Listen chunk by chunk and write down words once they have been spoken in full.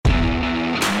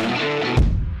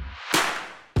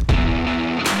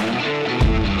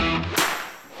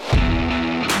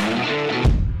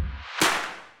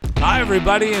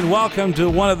everybody, and welcome to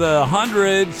one of the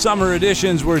 100 summer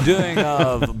editions we're doing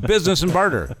of Business and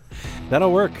Barter.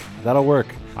 That'll work.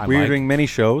 Hi, We're Mike. doing many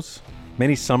shows,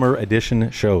 many summer edition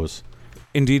shows.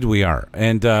 Indeed we are.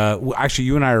 And actually,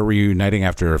 you and I are reuniting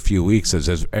after a few weeks.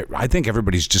 As I think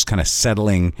everybody's just kind of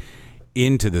settling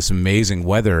into this amazing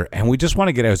weather, and we just want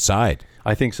to get outside.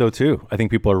 I think so, too. I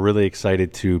think people are really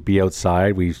excited to be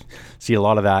outside. We see a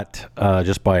lot of that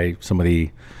just by some of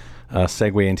the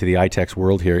segue into the ITEX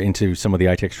world here, into some of the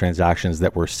ITEX transactions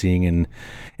that we're seeing in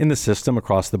the system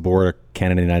across the board,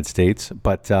 Canada and the United States.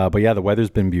 But yeah, the weather's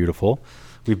been beautiful.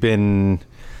 We've been,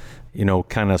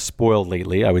 kind of spoiled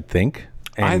lately, I would think.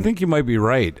 And I think you might be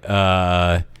right.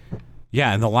 Yeah,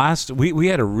 in the last, we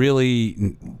had a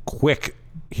really quick,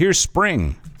 here's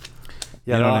spring.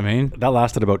 Yeah, you know what I mean? That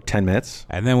lasted about 10 minutes.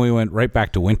 And then we went right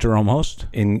back to winter almost.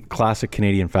 In classic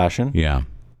Canadian fashion. Yeah.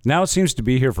 Now it seems to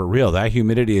be here for real. That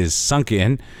humidity is sunk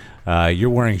in. You're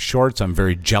wearing shorts. I'm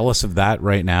very jealous of that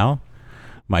right now.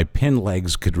 My pin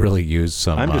legs could really use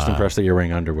some. I'm just impressed that you're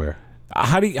wearing underwear.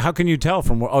 How can you tell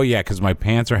from where? Oh, yeah, because my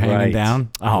pants are hanging down.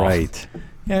 Oh. Right.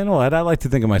 Yeah, no, I like to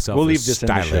think of myself We'll as leave this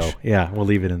stylish. in the show. Yeah, we'll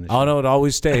leave it in the show. Oh, no, it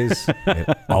always stays.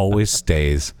 It always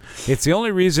stays. It's the only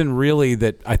reason, really,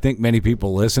 that I think many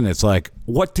people listen. It's like,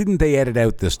 what didn't they edit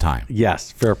out this time?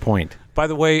 Yes, fair point. By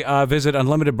the way, visit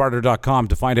unlimitedbarter.com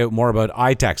to find out more about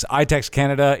ITEX. ITEX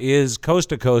Canada is coast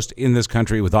to coast in this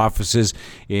country with offices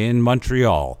in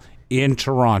Montreal, in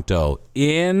Toronto,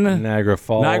 in Niagara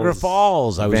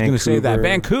Falls. I was going to say that. Vancouver.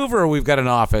 Vancouver, we've got an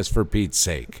office, for Pete's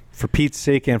sake. For Pete's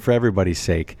sake and for everybody's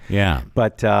sake. Yeah.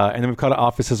 But and then we've got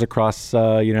offices across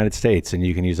United States, and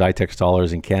you can use ITEX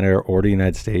dollars in Canada or the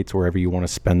United States, wherever you want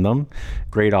to spend them.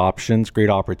 Great options, great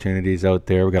opportunities out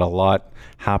there. We've got a lot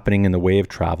happening in the way of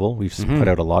travel. We've put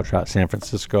out a lot. San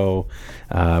Francisco.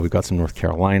 We've got some North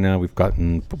Carolina. We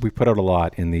put out a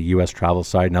lot in the U.S. travel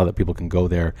side now that people can go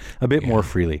there a bit more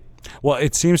freely. Well,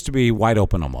 it seems to be wide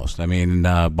open almost. I mean,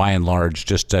 by and large,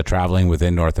 just traveling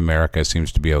within North America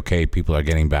seems to be okay. People are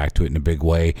getting back to it in a big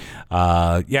way.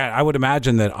 Yeah, I would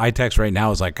imagine that ITEX right now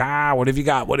is like, what have you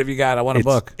got? What have you got? I want to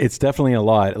book. It's definitely a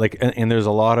lot. And there's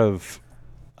a lot of,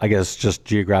 I guess, just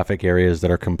geographic areas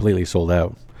that are completely sold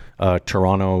out.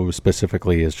 Toronto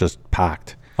specifically is just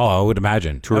packed. Oh, I would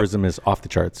imagine. Tourism is off the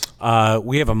charts.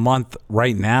 We have a month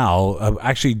right now.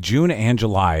 Actually, June and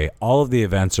July, all of the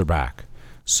events are back.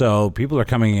 So people are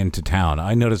coming into town.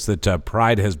 I noticed that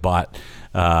Pride has bought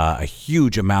a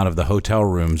huge amount of the hotel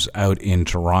rooms out in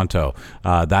Toronto,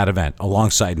 that event,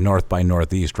 alongside North by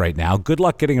Northeast right now. Good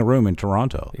luck getting a room in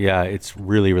Toronto. Yeah, it's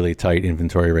really, really tight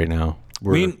inventory right now.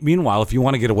 Meanwhile, if you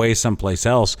want to get away someplace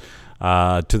else,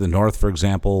 to the north, for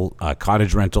example,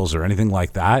 cottage rentals or anything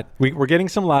like that. We're getting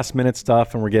some last minute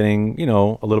stuff, and we're getting,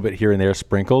 a little bit here and there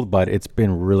sprinkled, but it's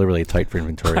been really, really tight for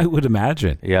inventory. I would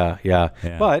imagine. Yeah.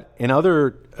 But in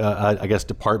other, I guess,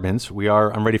 departments,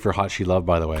 I'm ready for Hot Sheet Love,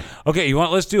 by the way. Okay,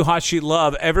 let's do Hot Sheet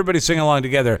Love. Everybody sing along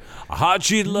together. Hot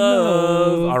Sheet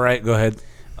Love. All right, go ahead.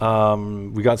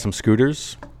 We got some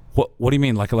scooters. What do you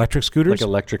mean, like electric scooters? Like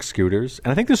electric scooters.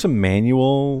 And I think there's some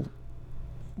manual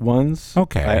ones.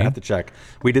 Okay. I have to check.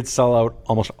 We did sell out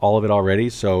almost all of it already,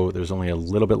 so there's only a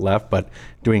little bit left, but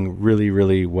doing really,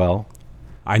 really well.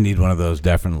 I need one of those,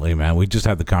 definitely, man. We just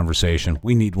had the conversation.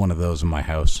 We need one of those in my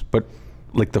house. But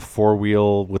like the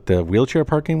four-wheel with the wheelchair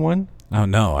parking one? Oh,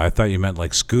 no. I thought you meant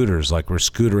like scooters, like we're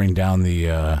scootering down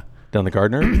the... Down the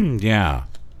Gardner? Yeah.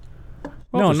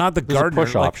 Well, no, not the Gardner. A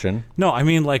push option. No, I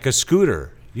mean like a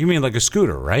scooter. You mean like a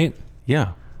scooter, right?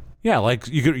 Yeah. Yeah, like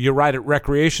you ride it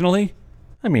recreationally?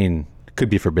 I mean, it could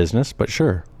be for business, but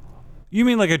sure. You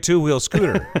mean like a two-wheel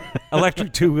scooter?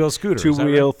 Electric two-wheel scooter.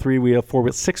 Two-wheel, right? Three-wheel,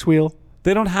 four-wheel, six-wheel.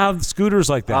 They don't have scooters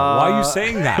like that. Why are you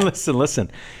saying that? Listen.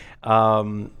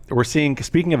 We're seeing,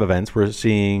 speaking of events, we're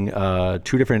seeing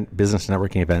two different business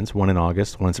networking events, one in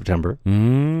August, one in September.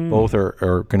 Both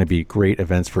are going to be great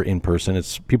events for in-person.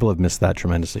 People have missed that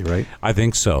tremendously, right? I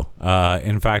think so.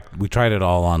 In fact, we tried it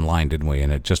all online, didn't we?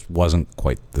 And it just wasn't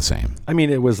quite the same. I mean,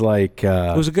 it was like...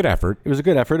 it was a good effort. It was a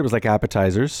good effort. It was like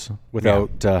appetizers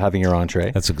without having your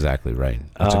entree. That's exactly right.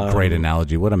 That's a great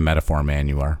analogy. What a metaphor man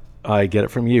you are. I get it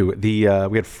from you.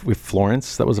 We had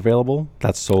Florence that was available.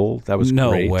 That's sold. That was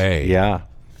great. No way. Yeah.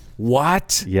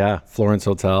 What? Yeah, Florence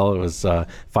Hotel. It was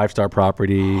 5-star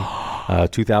property,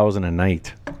 2,000 a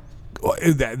night.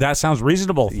 That sounds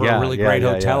reasonable for a really great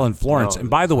hotel in Florence.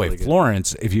 And by the way, really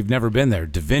Florence, if you've never been there,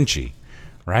 Da Vinci,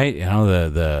 right?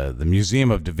 The Museum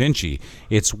of Da Vinci.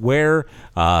 It's where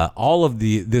all of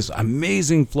this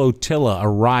amazing flotilla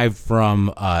arrived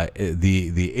from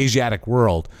the Asiatic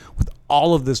world with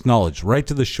all of this knowledge right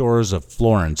to the shores of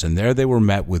Florence, and there they were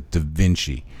met with Da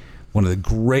Vinci, one of the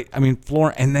great.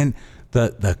 Florence, and then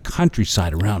the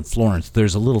countryside around Florence.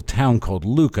 There's a little town called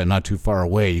Lucca, not too far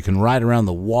away. You can ride around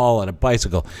the wall on a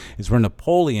bicycle. It's where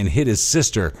Napoleon hid his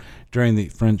sister during the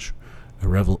French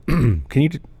Revolution. Can you,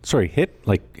 hit?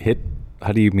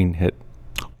 How do you mean hit?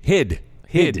 Hid.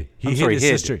 He hid his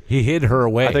sister. He hid her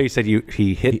away. I thought you said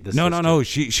he hid the sister. No.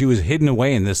 She was hidden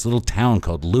away in this little town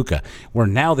called Lucca, where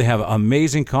now they have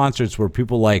amazing concerts where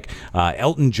people like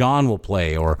Elton John will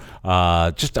play, or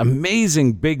just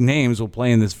amazing big names will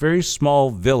play in this very small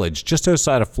village just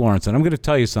outside of Florence. And I'm going to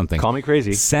tell you something. Call me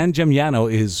crazy. San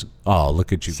Gimignano is, oh,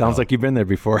 look at you. Sounds like you've been there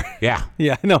before. Yeah.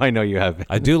 Yeah, I know you have.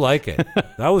 I do like it.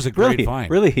 That was a great find.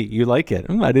 Really, you like it?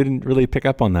 I didn't really pick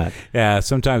up on that. Yeah,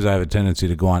 sometimes I have a tendency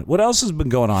to go on. What else has been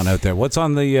going on out there? What's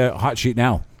on the hot sheet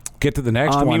now? Get to the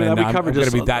next one, and I'm going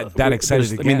to be that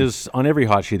excited again. There's on every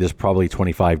hot sheet. There's probably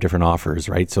 25 different offers,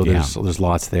 right? So there's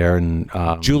lots there, and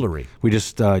jewelry. We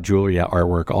just jewelry,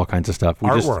 artwork, all kinds of stuff.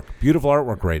 Beautiful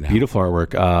artwork right now. Beautiful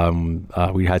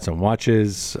artwork. We had some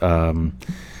watches.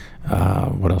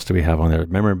 What else do we have on there?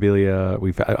 Memorabilia.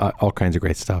 We've all kinds of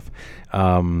great stuff.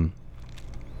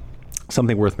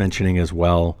 Something worth mentioning as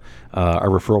well. Our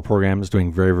referral program is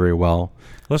doing very, very well.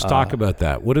 Let's talk about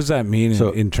that. What does that mean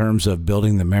in terms of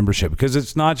building the membership? Because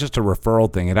it's not just a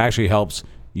referral thing. It actually helps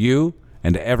you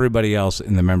and everybody else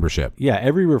in the membership. Yeah,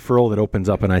 every referral that opens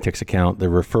up an ITEX account, the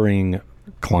referring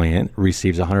client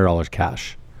receives $100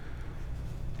 cash.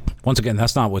 Once again,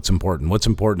 that's not what's important. What's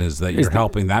important is that you're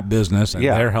helping that business, and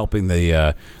they're helping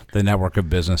the network of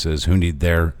businesses who need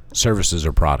their services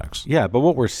or products. Yeah, but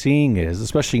what we're seeing is,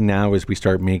 especially now as we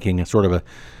start making a sort of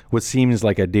what seems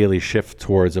like a daily shift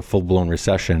towards a full-blown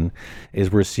recession,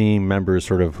 is we're seeing members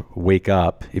sort of wake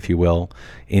up, if you will,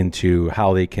 into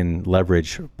how they can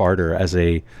leverage barter as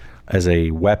a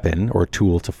weapon or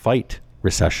tool to fight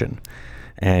recession.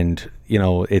 And,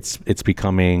 it's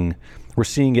becoming... We're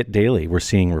seeing it daily. We're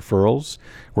seeing referrals.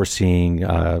 We're seeing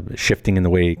shifting in the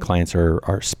way clients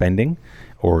are spending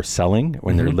or selling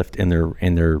when they're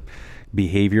in their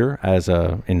behavior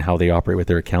in how they operate with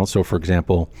their accounts. So, for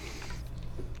example,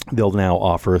 they'll now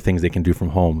offer things they can do from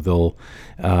home. We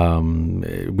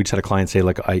just had a client say,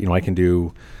 I can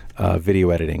do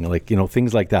video editing,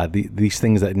 things like that. These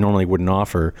things that normally wouldn't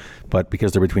offer, but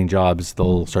because they're between jobs,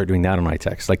 they'll start doing that on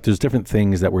ITEX. There's different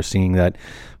things that we're seeing that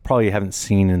probably haven't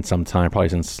seen in some time, probably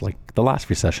since the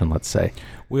last recession, let's say.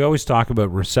 We always talk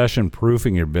about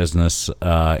recession-proofing your business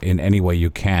in any way you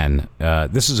can.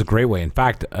 This is a great way. In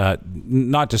fact,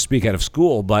 not to speak out of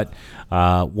school, but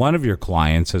one of your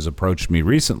clients has approached me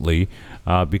recently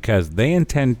because they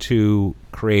intend to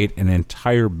create an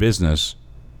entire business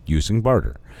using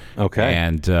barter. Okay.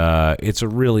 And it's a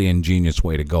really ingenious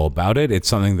way to go about it. It's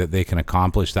something that they can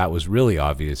accomplish. That was really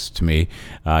obvious to me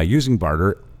using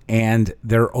barter, and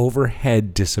their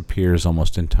overhead disappears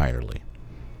almost entirely.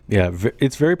 Yeah,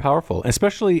 it's very powerful,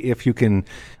 especially if you can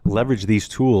leverage these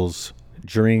tools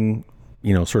during,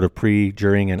 sort of pre,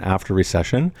 during, and after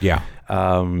recession. Yeah.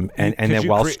 And then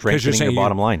while strengthening your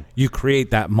bottom line. You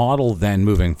create that model then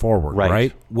moving forward,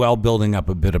 right? While building up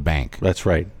a bit of bank. That's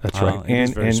right.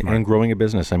 And growing a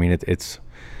business. I mean, it's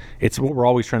what we're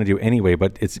always trying to do anyway,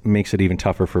 but it makes it even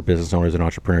tougher for business owners and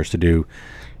entrepreneurs to do,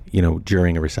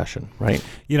 during a recession, right?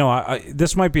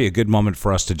 This might be a good moment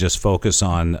for us to just focus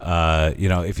on,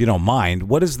 if you don't mind,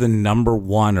 what is the number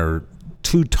one or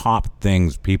two top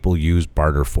things people use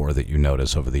barter for that you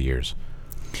notice over the years?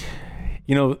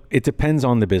 It depends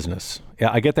on the business. Yeah,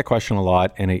 I get that question a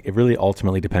lot, and it really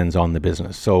ultimately depends on the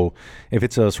business. So if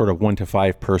it's a sort of 1 to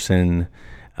 5 person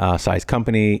size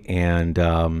company, and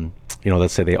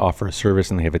let's say they offer a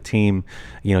service and they have a team,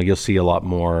 you'll see a lot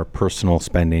more personal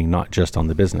spending, not just on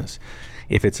the business.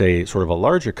 If it's a sort of a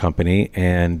larger company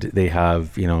and they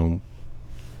have,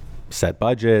 set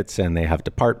budgets and they have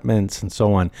departments and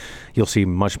so on, you'll see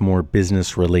much more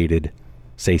business related,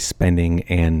 say, spending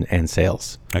and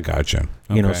sales. I gotcha.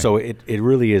 Okay. So it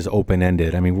really is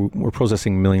open-ended. I mean, we're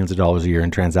processing millions of dollars a year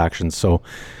in transactions. So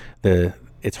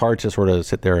it's hard to sort of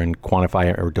sit there and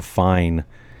quantify or define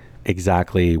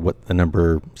exactly what the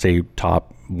number, say,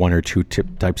 top 1 or 2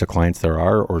 types of clients there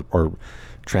are or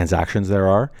transactions there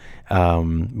are.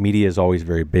 Media is always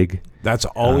very big. That's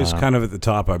always kind of at the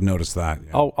top. I've noticed that.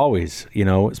 Yeah. Always,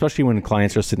 especially when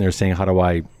clients are sitting there saying, how do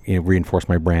I reinforce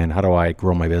my brand? How do I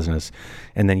grow my business?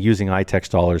 And then using ITEX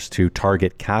dollars to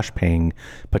target cash paying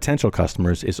potential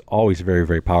customers is always very,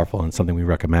 very powerful and something we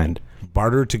recommend.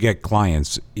 Barter to get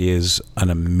clients is an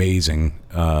amazing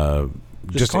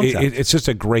it's just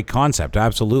a great concept.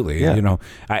 Absolutely. Yeah.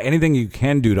 Anything you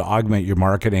can do to augment your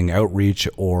marketing outreach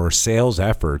or sales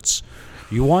efforts,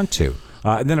 you want to.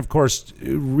 And then, of course,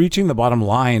 reaching the bottom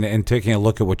line and taking a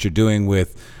look at what you're doing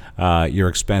with your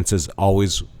expenses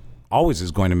always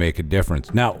is going to make a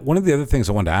difference. Now, one of the other things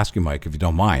I wanted to ask you, Mike, if you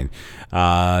don't mind,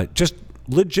 just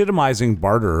legitimizing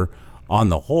barter on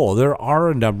the whole. There are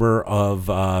a number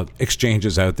of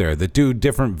exchanges out there that do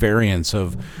different variants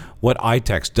of what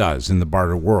ITEX does in the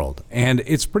barter world. And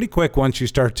it's pretty quick once you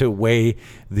start to weigh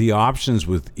the options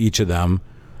with each of them,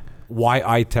 why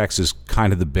ITEX is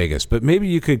kind of the biggest. But maybe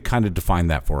you could kind of define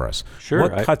that for us. Sure.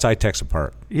 What cuts ITEX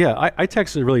apart? Yeah,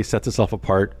 ITEX really sets itself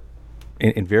apart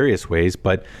in various ways.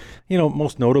 But,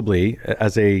 most notably,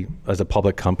 as a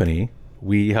public company,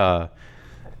 we...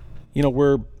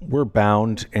 we're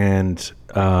bound and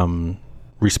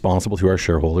responsible to our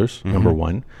shareholders, number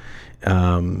one,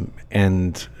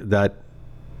 and that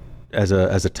as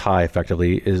a tie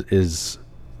effectively is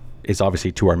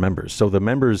obviously to our members. So the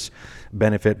members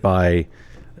benefit by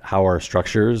how our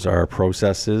structures, our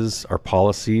processes, our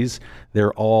policies,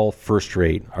 they're all first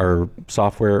rate. Our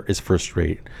software is first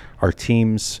rate. Our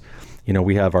teams,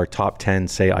 we have our top 10,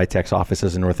 say, ITEX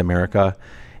offices in North America,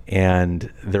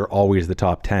 and they're always the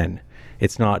top 10.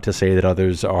 It's not to say that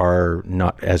others are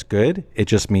not as good. It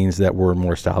just means that we're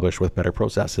more established with better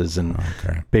processes and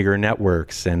bigger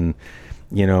networks and,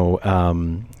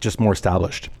 just more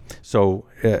established. So,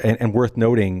 and worth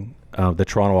noting, the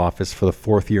Toronto office for the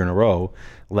fourth year in a row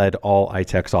led all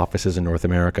ITEX offices in North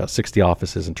America. 60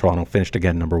 offices in Toronto, finished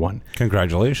again number one.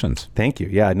 Congratulations. Thank you.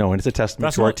 Yeah, no, and it's a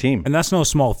testament to our team. And that's no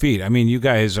small feat. I mean, you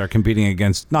guys are competing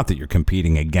against, not that you're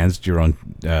competing against your own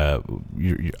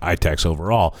your ITEX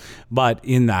overall, but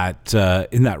in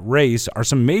that race are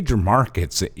some major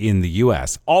markets in the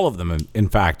U.S. All of them, in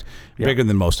fact, bigger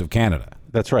than most of Canada.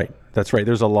 That's right.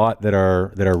 There's a lot that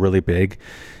are really big,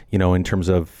 in terms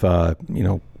of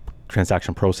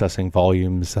transaction processing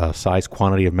volumes, size,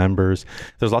 quantity of members.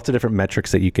 There's lots of different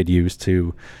metrics that you could use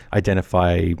to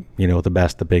identify, the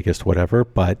best, the biggest, whatever.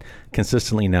 But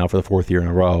consistently now for the fourth year in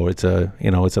a row, it's a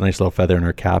nice little feather in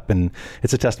our cap, and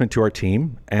it's a testament to our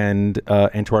team and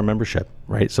to our membership,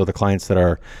 right? So the clients that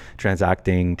are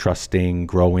transacting, trusting,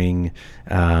 growing,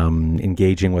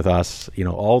 engaging with us,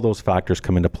 all those factors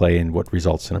come into play in what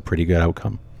results in a pretty good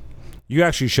outcome. You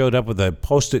actually showed up with a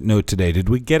Post-it note today. Did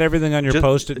we get everything on your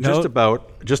Post-it note?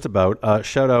 Just about.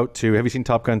 Shout out to, have you seen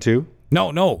Top Gun 2?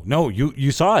 No.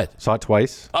 You saw it. Saw it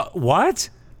twice. What?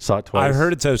 Saw it twice. I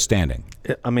heard it's outstanding.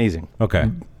 Amazing.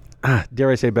 Okay.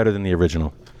 Dare I say better than the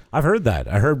original? I've heard that.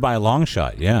 I heard by a long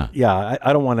shot. Yeah. Yeah.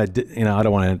 I don't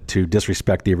want to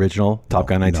disrespect the original Top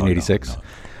Gun 1986,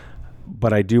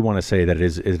 but I do want to say that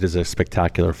it is a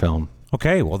spectacular film.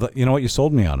 Okay, well, you know what? You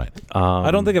sold me on it.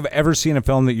 I don't think I've ever seen a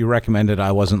film that you recommended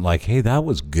I wasn't like, hey, that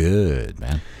was good,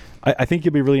 man. I think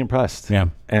you'll be really impressed. Yeah.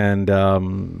 And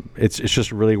it's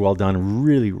just really well done,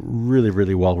 really, really,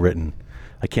 really well written.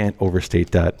 I can't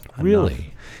overstate that enough.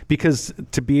 Really? Because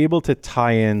to be able to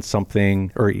tie in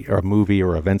something or a movie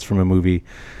or events from a movie,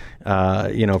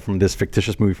 from this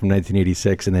fictitious movie from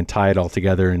 1986 and then tie it all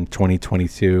together in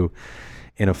 2022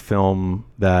 in a film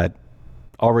that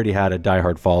already had a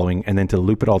diehard following, and then to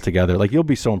loop it all together, you'll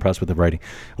be so impressed with the writing.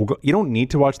 You don't need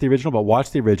to watch the original, but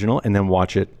watch the original and then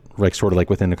watch it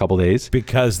within a couple days,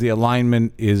 because the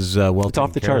alignment is it's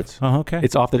off the charts. Oh, okay.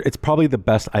 It's probably the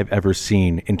best I've ever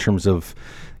seen in terms of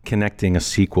connecting a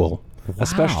sequel,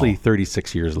 especially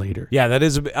 36 years later. Yeah, that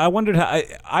is. I wondered how.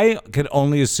 I could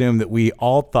only assume that we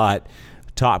all thought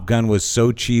Top Gun was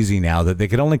so cheesy now that they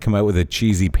could only come out with a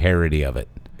cheesy parody of it.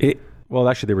 Well,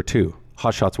 actually, there were two.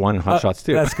 Hot Shots 1 and Hot Shots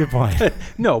 2. That's a good point.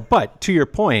 No, but to your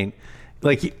point,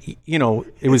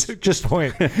 it was just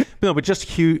point. No, but just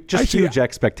huge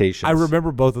expectations. I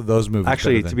remember both of those movies.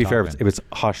 Actually, to be fair, it was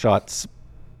Hot Shots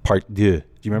Part 2. Do you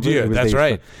remember? Yeah, that's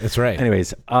right. That's right.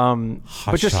 Anyways,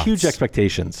 but just huge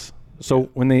expectations. So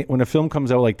when a film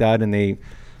comes out like that and they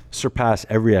surpass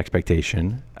every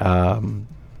expectation in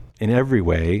every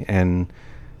way, and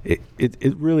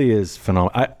it really is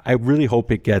phenomenal. I really hope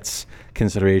it gets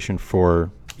consideration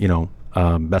for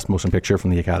best motion picture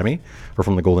from the Academy or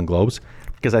from the Golden Globes,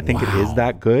 because I think it is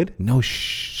that good. No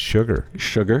sugar.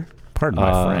 Pardon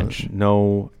my French.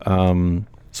 No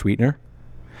sweetener.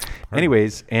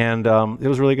 Anyways, and it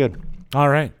was really good. All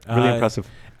right. Really impressive.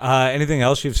 Anything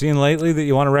else you've seen lately that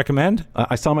you want to recommend?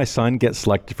 I saw my son get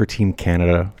selected for Team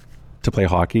Canada to play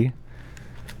hockey.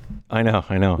 I know.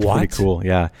 It's what? Pretty cool.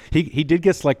 Yeah. He did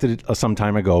get selected some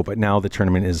time ago, but now the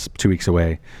tournament is 2 weeks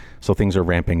away. So things are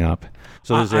ramping up.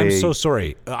 So I'm so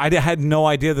sorry. I had no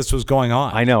idea this was going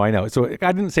on. I know. So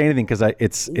I didn't say anything because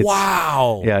it's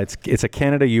wow. Yeah, it's a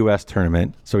Canada-U.S.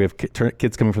 tournament. So we have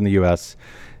kids coming from the U.S.,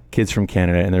 kids from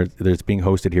Canada, and it's being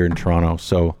hosted here in Toronto.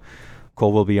 So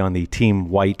Cole will be on the Team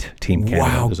White, Team Canada.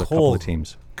 Wow, There's a couple of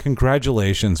teams.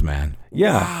 Congratulations, man.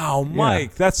 Yeah. Wow,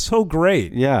 Mike, that's so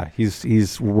great. Yeah,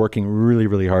 he's working really,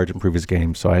 really hard to improve his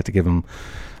game, so I have to give him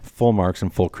full marks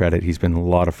and full credit. He's been a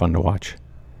lot of fun to watch.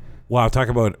 Wow, talk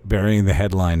about burying the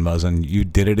headline, Muzzin. You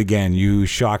did it again. You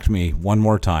shocked me one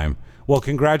more time. Well,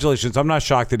 congratulations. I'm not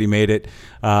shocked that he made it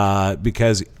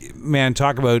because, man,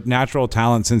 talk about natural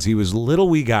talent since he was a little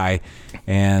wee guy.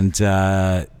 And,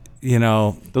 you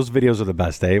know. Those videos are the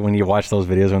best, eh? When you watch those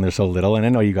videos when they're so little. And I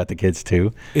know you got the kids,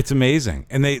 too. It's amazing.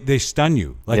 And they stun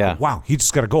you. Like, wow, he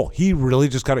just got a goal. He really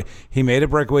just got he made a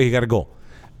breakaway. He got a goal.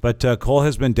 But Cole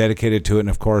has been dedicated to it, and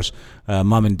of course,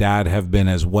 Mom and Dad have been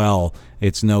as well.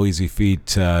 It's no easy feat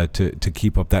to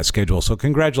keep up that schedule. So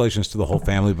congratulations to the whole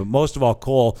family. But most of all,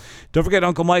 Cole, don't forget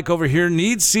Uncle Mike over here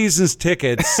needs season's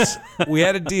tickets. We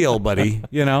had a deal, buddy.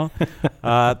 You know.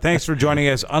 Thanks for joining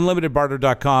us.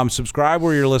 UnlimitedBarter.com. Subscribe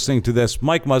where you're listening to this.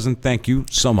 Mike Muzzin, thank you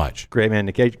so much. Great, man.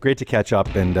 Great to catch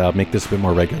up and make this a bit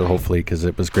more regular, hopefully, because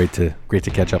it was great to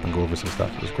catch up and go over some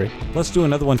stuff. It was great. Let's do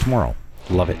another one tomorrow.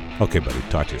 Love it. Okay, buddy.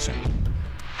 Talk to you soon.